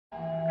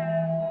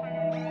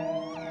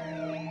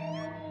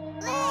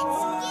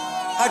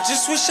I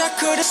just wish I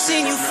could've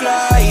seen you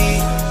fly.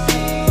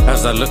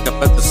 As I look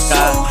up at the sky,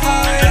 So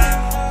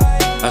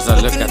high, as I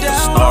look at the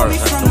stars,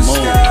 at the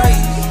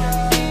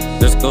moon.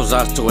 This goes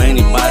out to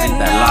anybody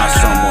that lost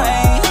someone.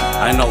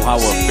 I know how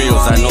it feels,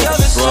 I know the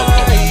struggle.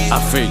 I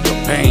feel your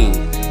pain.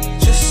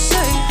 Just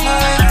say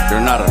hi.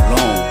 You're not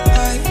alone.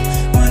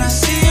 When I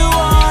see you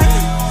on,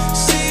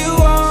 see you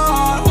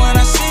on. When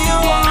I see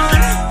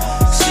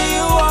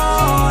you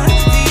on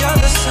the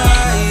other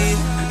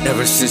side.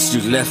 Ever since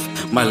you left,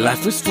 my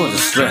life is full of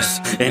stress,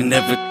 and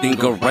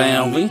everything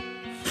around me,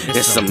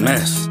 it's a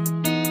mess.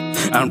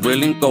 I'm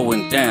really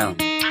going down.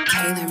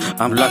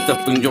 I'm locked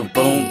up in your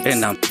room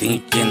and I'm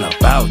thinking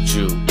about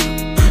you.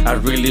 I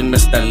really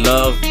miss that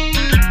love,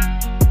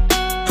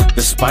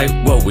 despite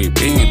what we've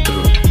been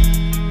through.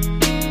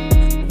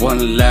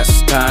 One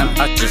last time,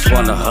 I just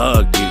wanna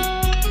hug you.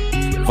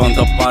 From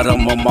the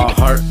bottom of my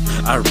heart,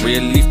 I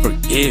really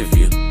forgive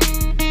you.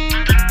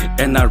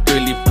 And I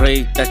really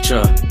pray that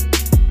you're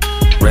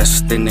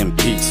resting in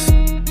peace.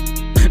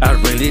 I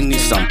really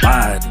need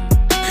somebody.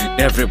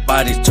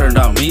 Everybody turned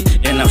on me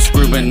and I'm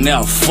screaming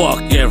now,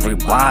 fuck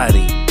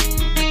everybody.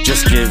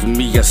 Just give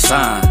me a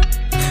sign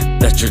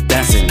that you're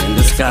dancing in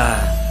the sky,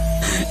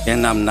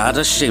 and I'm not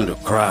ashamed to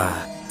cry.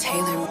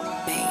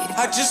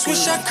 I just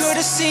wish I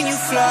could've seen you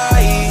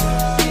fly.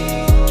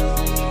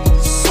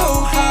 So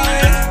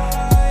high,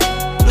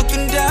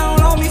 looking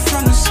down on me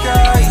from the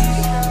sky.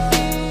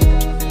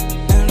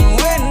 And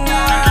when I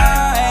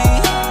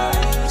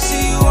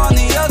see you on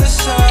the other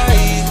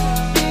side,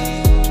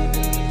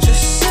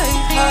 just say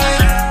hi.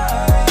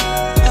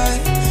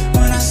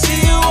 When I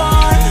see you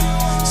on,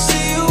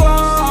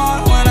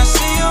 when I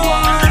see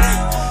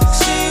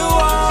you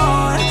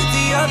on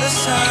the other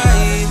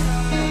side.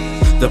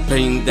 The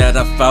pain that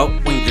I felt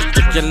when you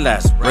took your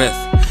last breath,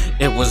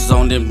 it was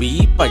only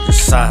me by your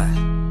side,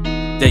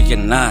 day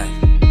and night.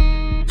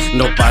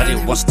 Nobody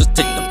wants to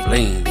take the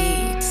blame,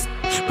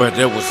 but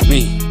it was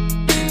me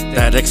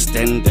that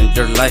extended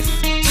your life,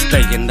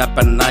 staying up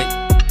at night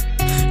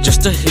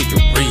just to hear you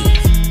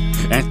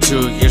breathe. And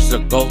 2 years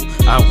ago,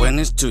 I went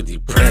into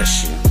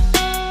depression,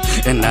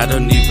 and I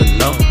don't even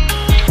know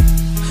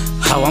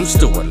how I'm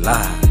still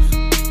alive.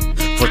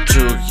 For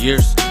 2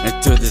 years,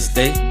 and to this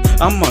day,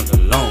 I'm all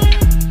alone.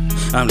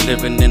 I'm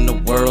living in a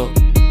world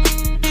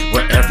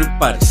where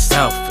everybody's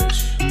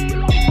selfish.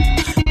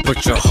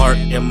 Put your heart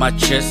in my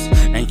chest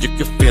and you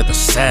can feel the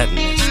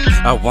sadness.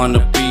 I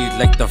wanna be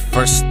like the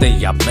first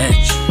day I met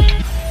you.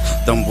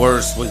 Them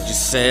words when you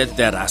said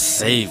that I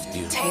saved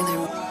you.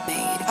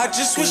 I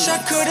just wish I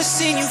could've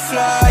seen you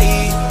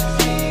fly.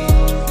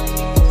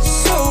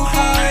 So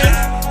high,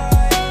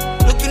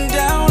 looking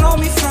down on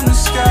me from the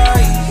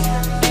sky.